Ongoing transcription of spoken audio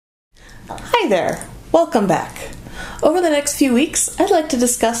Hi there, welcome back. Over the next few weeks, I'd like to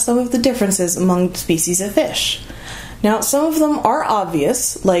discuss some of the differences among species of fish. Now, some of them are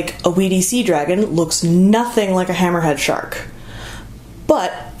obvious, like a weedy Seadragon looks nothing like a hammerhead shark.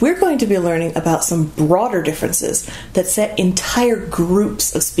 But we're going to be learning about some broader differences that set entire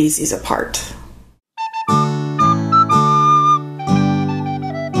groups of species apart.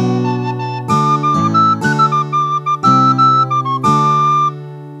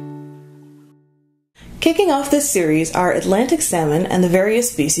 Kicking off this series are Atlantic salmon and the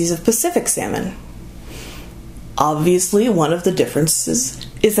various species of Pacific salmon. Obviously, one of the differences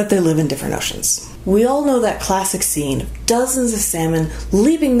is that they live in different oceans. We all know that classic scene of dozens of salmon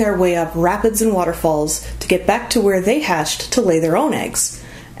leaping their way up rapids and waterfalls to get back to where they hatched to lay their own eggs.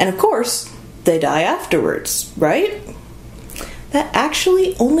 And of course, they die afterwards, right? That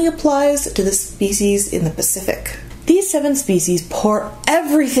actually only applies to the species in the Pacific. These 7 species pour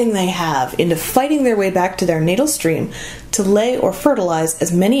everything they have into fighting their way back to their natal stream to lay or fertilize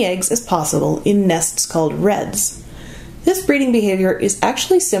as many eggs as possible in nests called redds. This breeding behavior is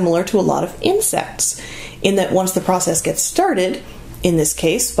actually similar to a lot of insects, in that once the process gets started, in this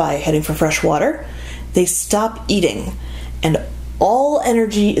case by heading for fresh water, they stop eating, and all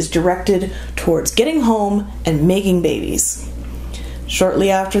energy is directed towards getting home and making babies. Shortly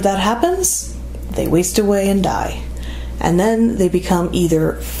after that happens, they waste away and die. And then they become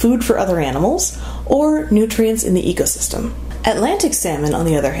either food for other animals or nutrients in the ecosystem. Atlantic salmon, on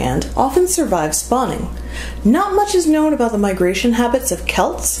the other hand, often survive spawning. Not much is known about the migration habits of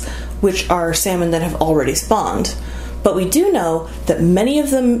kelts, which are salmon that have already spawned, but we do know that many of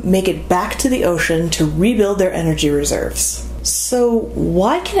them make it back to the ocean to rebuild their energy reserves. So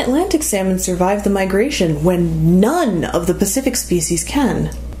why can Atlantic salmon survive the migration when none of the Pacific species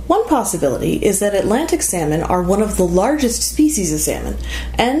can? One possibility is that Atlantic salmon are one of the largest species of salmon,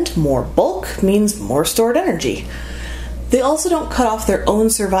 and more bulk means more stored energy. They also don't cut off their own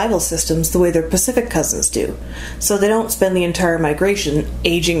survival systems the way their Pacific cousins do, so they don't spend the entire migration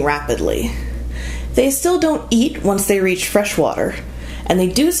aging rapidly. They still don't eat once they reach freshwater, and they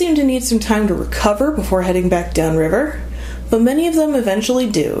do seem to need some time to recover before heading back downriver, but many of them eventually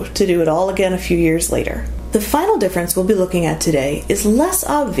do, to do it all again a few years later. The final difference we'll be looking at today is less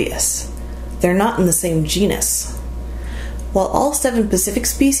obvious. They're not in the same genus. While all 7 Pacific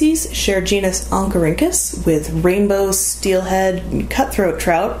species share genus Oncorhynchus with rainbow, steelhead, cutthroat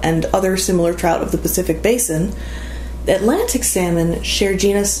trout, and other similar trout of the Pacific Basin, Atlantic salmon share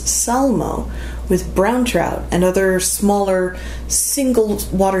genus Salmo with brown trout and other smaller, single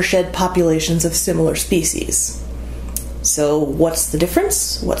watershed populations of similar species. So what's the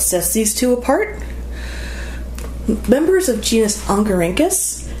difference? What sets these two apart? Members of genus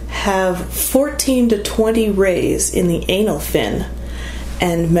Oncorhynchus have 14 to 20 rays in the anal fin,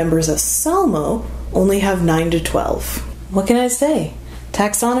 and members of Salmo only have 9 to 12. What can I say?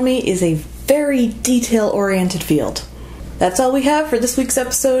 Taxonomy is a very detail-oriented field. That's all we have for this week's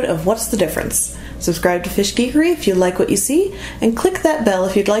episode of What's the Difference? Subscribe to Fish Geekery if you like what you see, and click that bell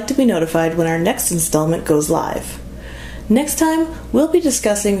if you'd like to be notified when our next installment goes live. Next time, we'll be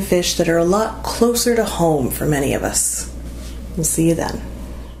discussing fish that are a lot closer to home for many of us. We'll see you then.